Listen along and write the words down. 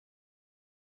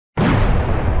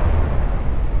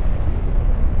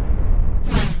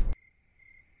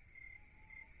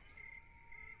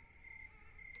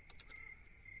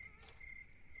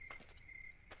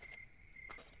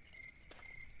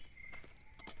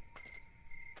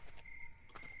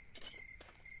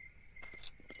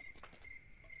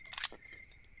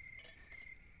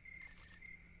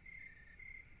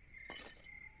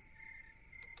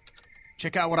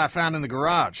Check out what I found in the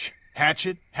garage.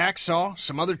 Hatchet, hacksaw,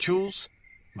 some other tools.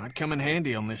 Might come in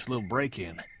handy on this little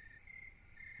break-in.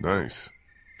 Nice.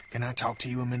 Can I talk to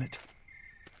you a minute?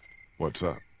 What's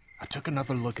up? I took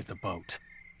another look at the boat.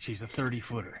 She's a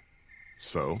 30-footer.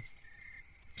 So?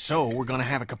 So, we're gonna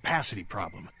have a capacity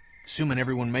problem. Assuming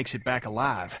everyone makes it back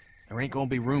alive, there ain't gonna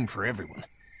be room for everyone.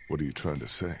 What are you trying to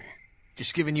say?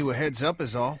 Just giving you a heads up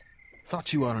is all.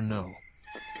 Thought you ought to know.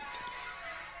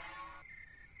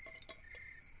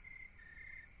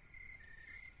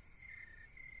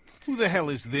 Who the hell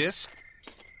is this?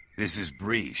 This is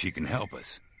Bree. She can help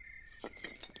us.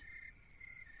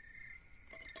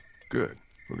 Good.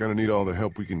 We're gonna need all the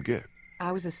help we can get.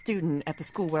 I was a student at the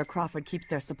school where Crawford keeps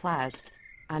their supplies.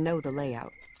 I know the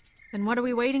layout. Then what are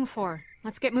we waiting for?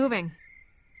 Let's get moving.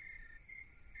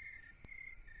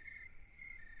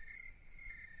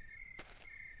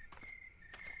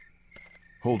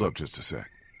 Hold up just a sec.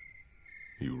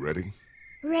 You ready?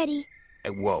 Ready.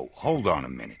 Hey, whoa, hold on a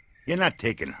minute. You're not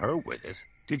taking her with us.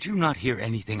 Did you not hear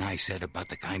anything I said about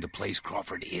the kind of place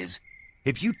Crawford is?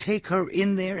 If you take her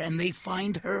in there and they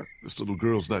find her... This little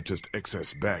girl's not just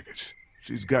excess baggage.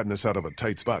 She's gotten us out of a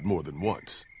tight spot more than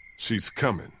once. She's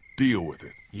coming. Deal with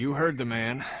it. You heard the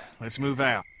man. Let's move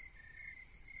out.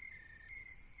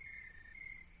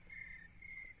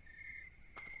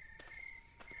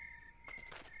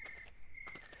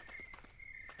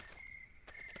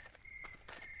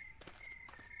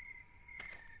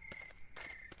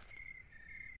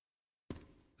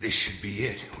 This should be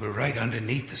it. We're right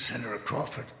underneath the center of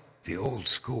Crawford. The old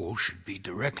school should be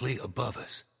directly above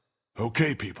us.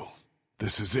 Okay, people.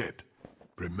 This is it.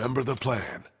 Remember the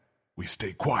plan. We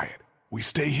stay quiet, we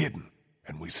stay hidden,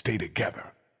 and we stay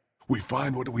together. We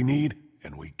find what we need,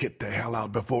 and we get the hell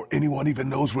out before anyone even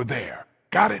knows we're there.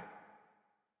 Got it?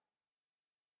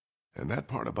 And that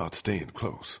part about staying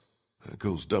close, that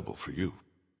goes double for you.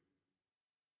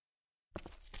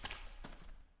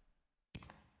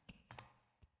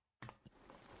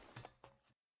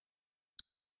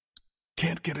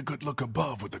 Can't get a good look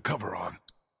above with the cover on.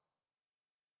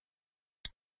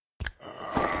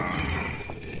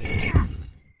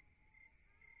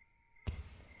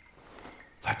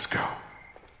 Let's go.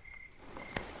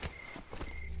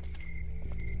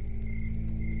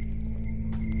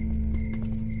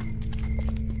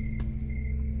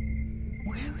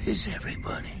 Where is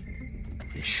everybody?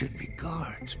 There should be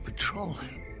guards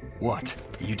patrolling. What?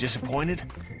 Are you disappointed?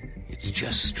 It's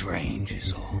just strange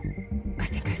is all. I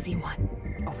think I see one.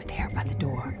 Over there by the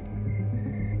door.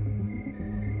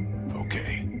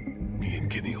 Okay. Me and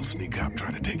Kenny will sneak up,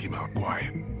 try to take him out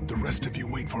quiet. The rest of you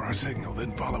wait for our signal,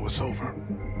 then follow us over.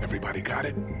 Everybody got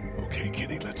it? Okay,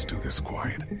 Kenny, let's do this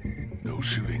quiet. No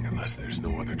shooting unless there's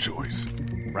no other choice.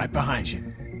 Right behind you.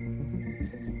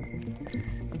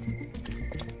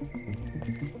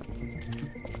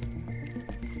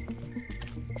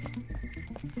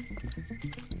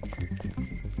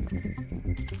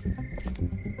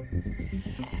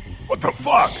 What the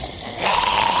fuck?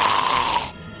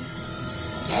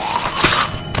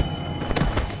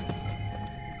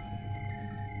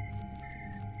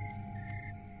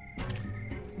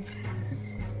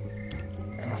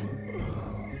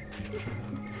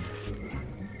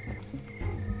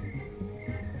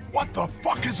 What the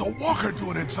fuck is a walker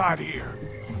doing inside here?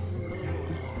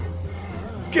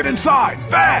 Get inside,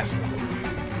 fast!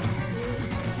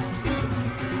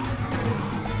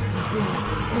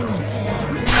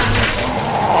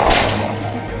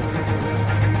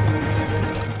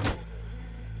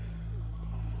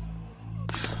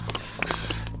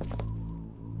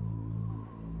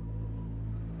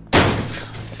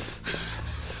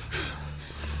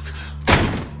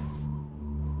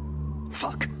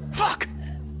 Fuck!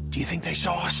 Do you think they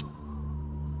saw us?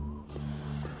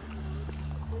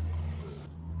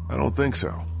 I don't think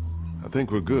so. I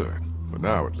think we're good. For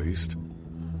now, at least.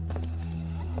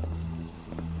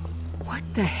 What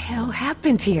the hell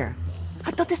happened here?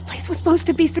 I thought this place was supposed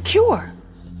to be secure.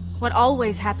 What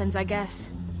always happens, I guess.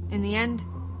 In the end,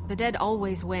 the dead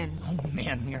always win. Oh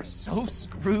man, we are so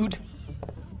screwed.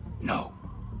 No,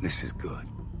 this is good.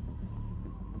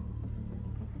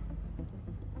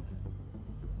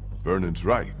 Vernon's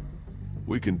right.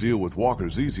 We can deal with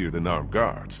walkers easier than armed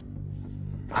guards.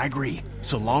 I agree.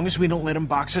 So long as we don't let them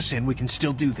box us in, we can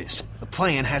still do this. The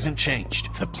plan hasn't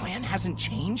changed. The plan hasn't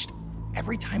changed?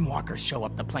 Every time walkers show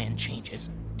up, the plan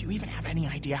changes. Do you even have any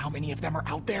idea how many of them are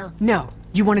out there? No.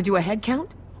 You want to do a head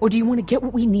count? Or do you want to get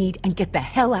what we need and get the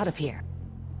hell out of here?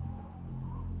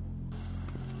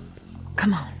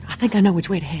 Come on. I think I know which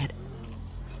way to head.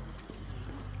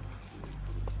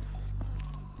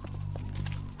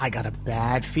 I got a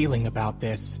bad feeling about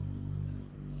this.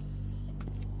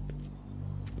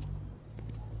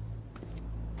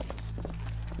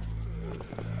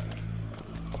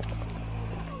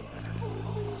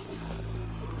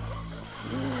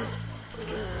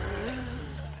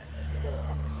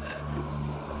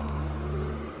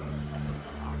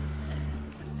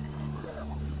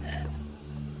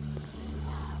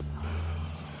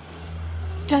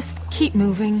 Just keep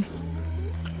moving.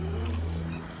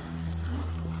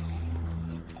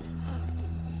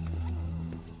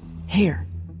 Here.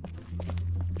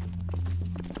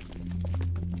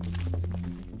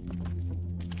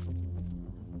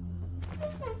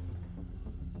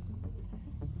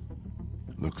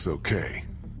 Looks okay.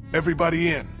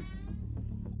 Everybody in.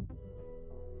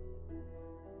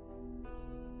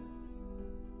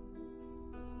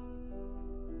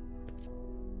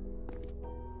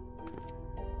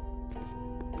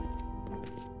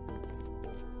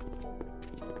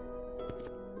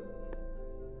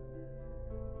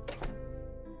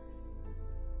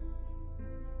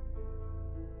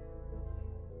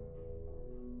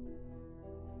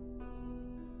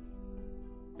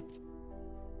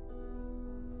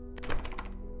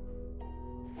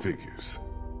 Figures.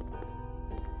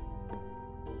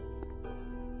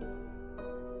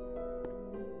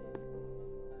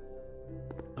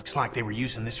 Looks like they were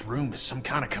using this room as some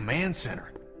kind of command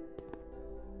center.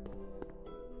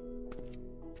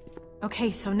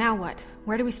 Okay, so now what?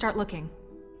 Where do we start looking?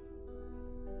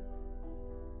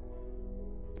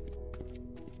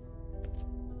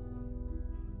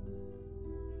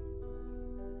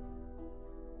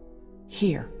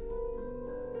 Here.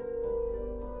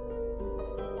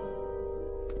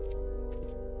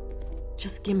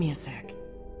 Just give me a sec.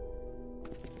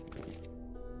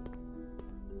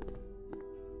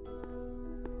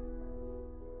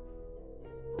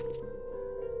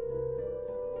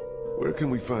 Where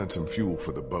can we find some fuel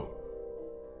for the boat?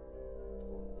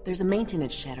 There's a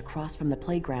maintenance shed across from the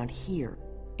playground here.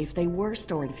 If they were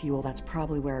storing fuel, that's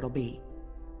probably where it'll be.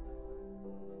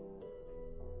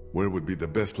 Where would be the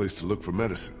best place to look for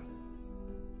medicine?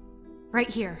 Right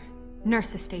here.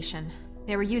 Nurse's station.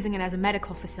 They were using it as a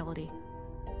medical facility.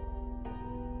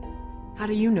 How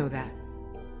do you know that?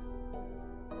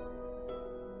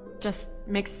 Just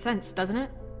makes sense, doesn't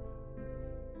it?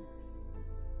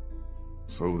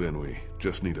 So then we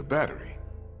just need a battery.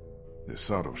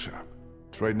 This auto shop.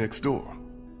 It's right next door.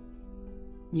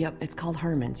 Yep, it's called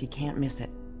Herman's. You can't miss it.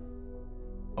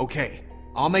 Okay,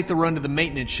 I'll make the run to the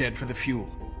maintenance shed for the fuel.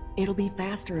 It'll be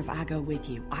faster if I go with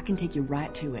you. I can take you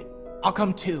right to it. I'll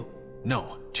come too.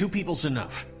 No, 2 people's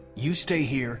enough. You stay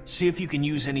here, see if you can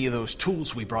use any of those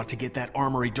tools we brought to get that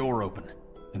armory door open.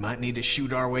 We might need to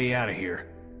shoot our way out of here.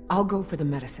 I'll go for the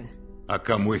medicine. I'll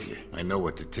come with you. I know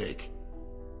what to take.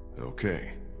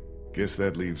 Okay. Guess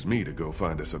that leaves me to go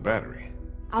find us a battery.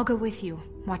 I'll go with you.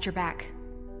 Watch your back.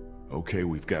 Okay,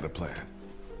 we've got a plan.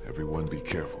 Everyone be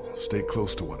careful. Stay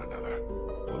close to one another.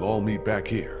 We'll all meet back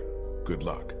here. Good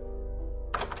luck.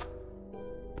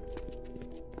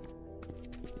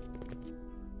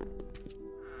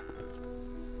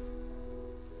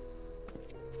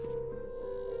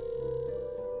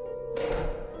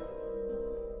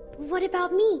 What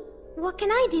about me? What can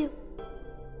I do?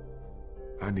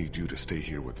 I need you to stay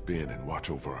here with Ben and watch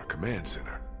over our command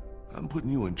center. I'm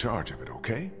putting you in charge of it,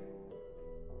 okay?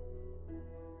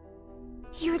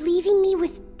 You're leaving me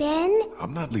with Ben?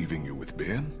 I'm not leaving you with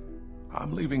Ben.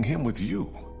 I'm leaving him with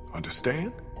you.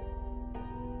 Understand?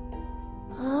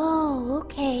 Oh,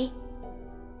 okay.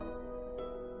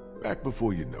 Back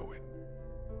before you know it.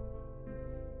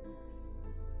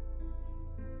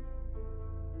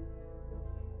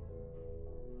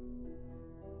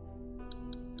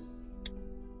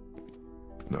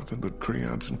 Nothing but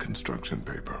crayons and construction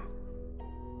paper.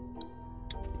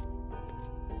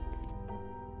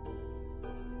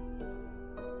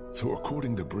 So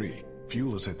according to Bree,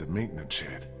 fuel is at the maintenance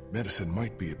shed, medicine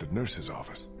might be at the nurse's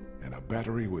office, and a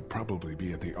battery would probably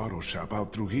be at the auto shop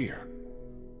out through here.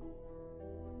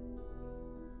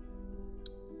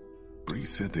 Bree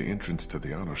said the entrance to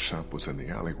the auto shop was in the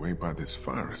alleyway by this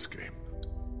fire escape.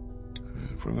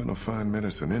 If we're gonna find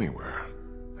medicine anywhere,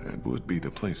 that would be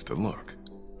the place to look.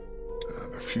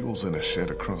 The fuel's in a shed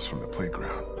across from the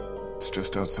playground. It's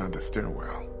just outside the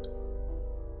stairwell.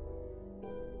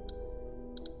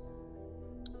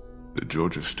 The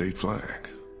Georgia state flag.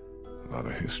 A lot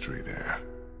of history there.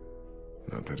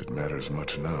 Not that it matters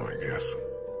much now, I guess.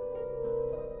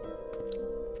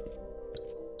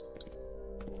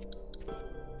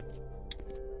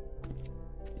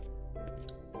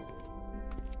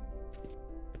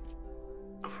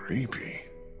 Creepy.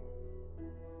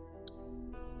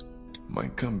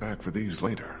 Might come back for these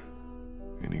later.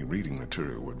 Any reading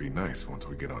material would be nice once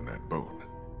we get on that boat.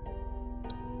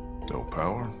 No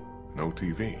power, no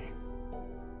TV.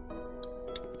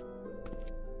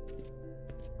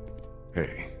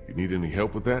 Hey, you need any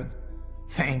help with that?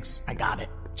 Thanks, I got it.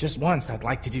 Just once I'd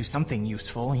like to do something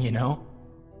useful, you know?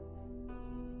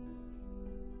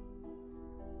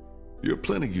 You're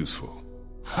plenty useful.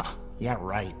 Yeah,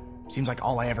 right. Seems like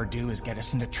all I ever do is get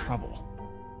us into trouble.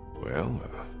 Well,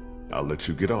 I'll let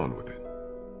you get on with it.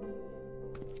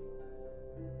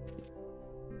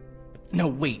 No,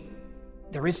 wait.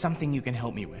 There is something you can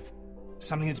help me with.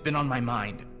 Something that's been on my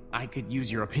mind. I could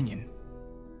use your opinion.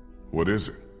 What is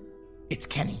it? It's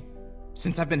Kenny.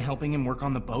 Since I've been helping him work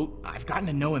on the boat, I've gotten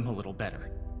to know him a little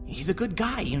better. He's a good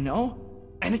guy, you know?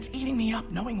 And it's eating me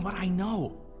up knowing what I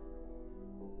know.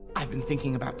 I've been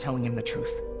thinking about telling him the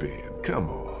truth. Ben, come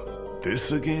on.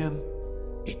 This again?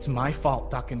 It's my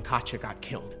fault Duck and Katya got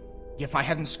killed. If I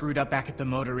hadn't screwed up back at the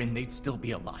motor inn, they'd still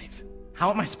be alive. How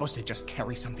am I supposed to just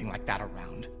carry something like that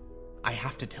around? I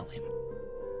have to tell him.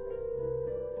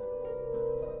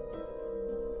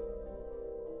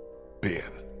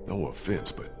 Ben, no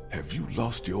offense, but have you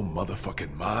lost your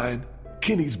motherfucking mind?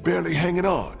 Kenny's barely hanging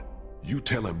on. You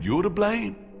tell him you're to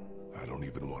blame? I don't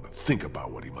even want to think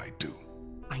about what he might do.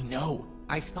 I know.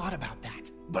 I've thought about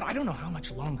that. But I don't know how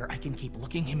much longer I can keep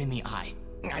looking him in the eye.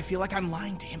 I feel like I'm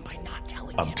lying to him by not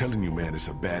telling him. I'm telling you, man, it's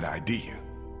a bad idea.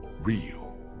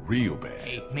 Real bad.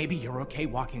 Hey, maybe you're okay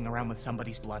walking around with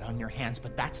somebody's blood on your hands,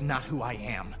 but that's not who I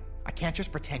am. I can't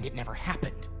just pretend it never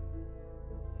happened.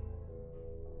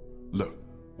 Look,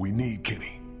 we need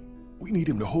Kenny. We need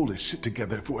him to hold his shit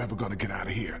together if we're ever gonna get out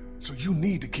of here. So you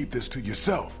need to keep this to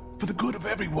yourself, for the good of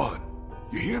everyone.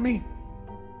 You hear me?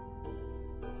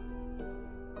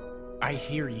 I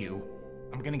hear you.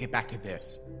 I'm gonna get back to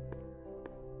this.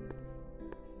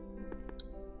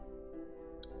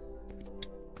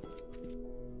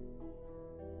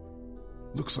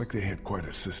 Looks like they had quite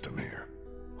a system here.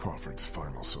 Crawford's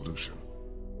final solution.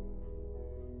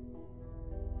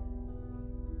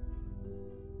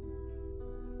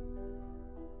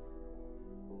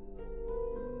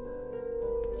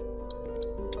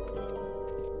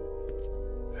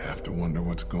 Have to wonder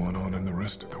what's going on in the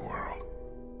rest of the world.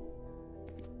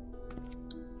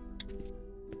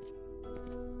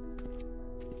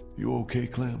 You okay,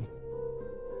 Clem?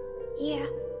 Yeah.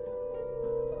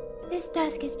 This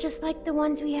desk is just like the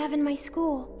ones we have in my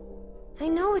school. I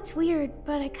know it's weird,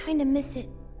 but I kinda miss it,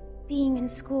 being in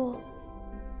school.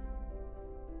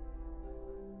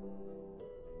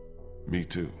 Me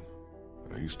too.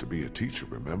 I used to be a teacher,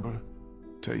 remember?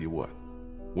 Tell you what,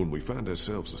 when we find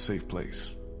ourselves a safe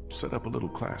place, set up a little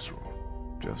classroom.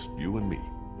 Just you and me.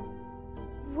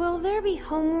 Will there be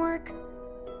homework?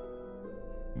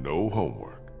 No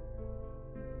homework.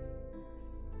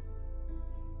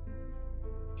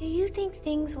 Do you think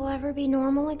things will ever be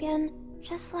normal again?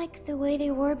 Just like the way they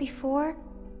were before?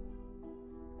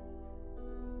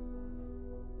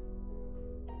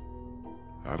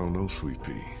 I don't know, Sweet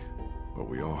Pea, but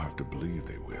we all have to believe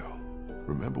they will.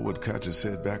 Remember what Katja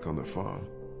said back on the farm?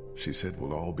 She said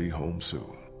we'll all be home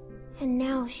soon. And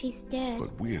now she's dead.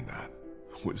 But we're not.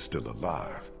 We're still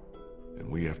alive.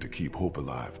 And we have to keep hope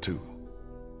alive, too.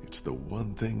 It's the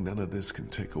one thing none of this can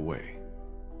take away.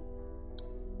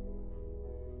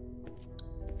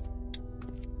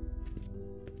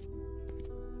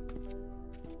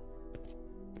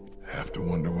 Have to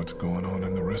wonder what's going on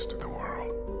in the rest of the world.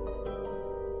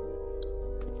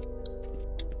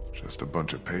 Just a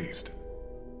bunch of paste.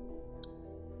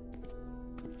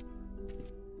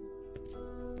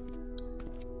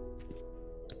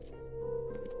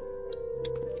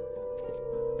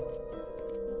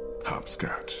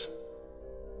 Hopscotch.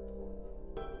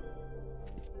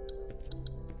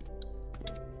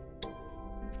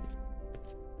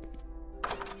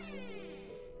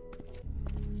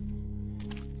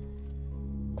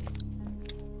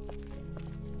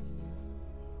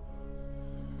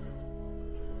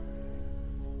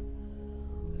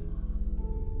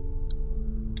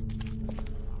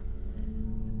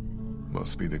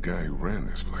 Must be the guy who ran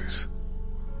this place.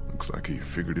 Looks like he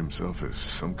figured himself as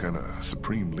some kind of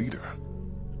supreme leader.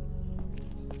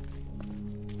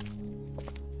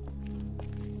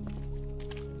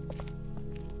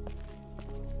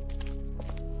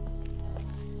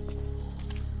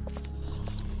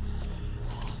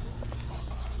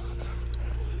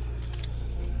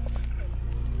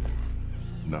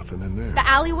 Nothing in there. The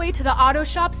alleyway to the auto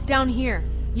shop's down here.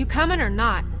 You coming or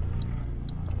not?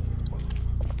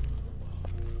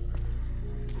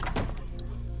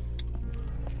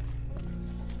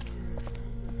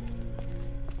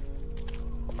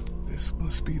 This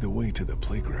must be the way to the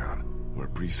playground, where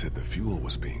Bree said the fuel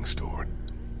was being stored.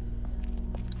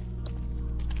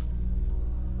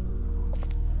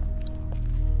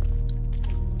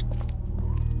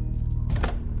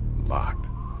 Locked.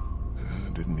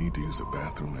 Didn't need to use the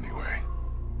bathroom anyway.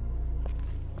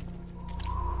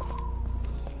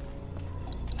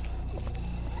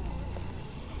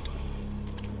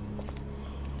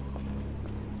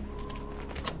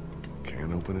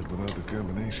 Can't open it without the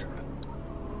combination.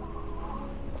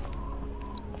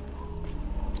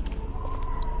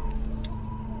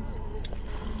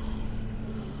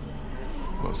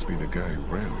 Must be the guy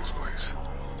who ran this place.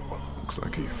 Looks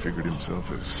like he figured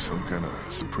himself as some kind of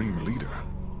supreme leader.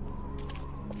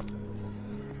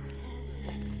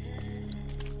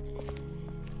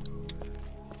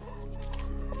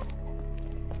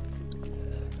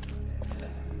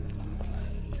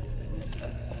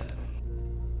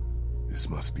 This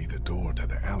must be the door to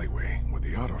the alleyway where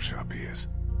the auto shop is.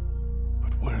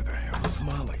 But where the hell is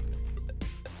Molly?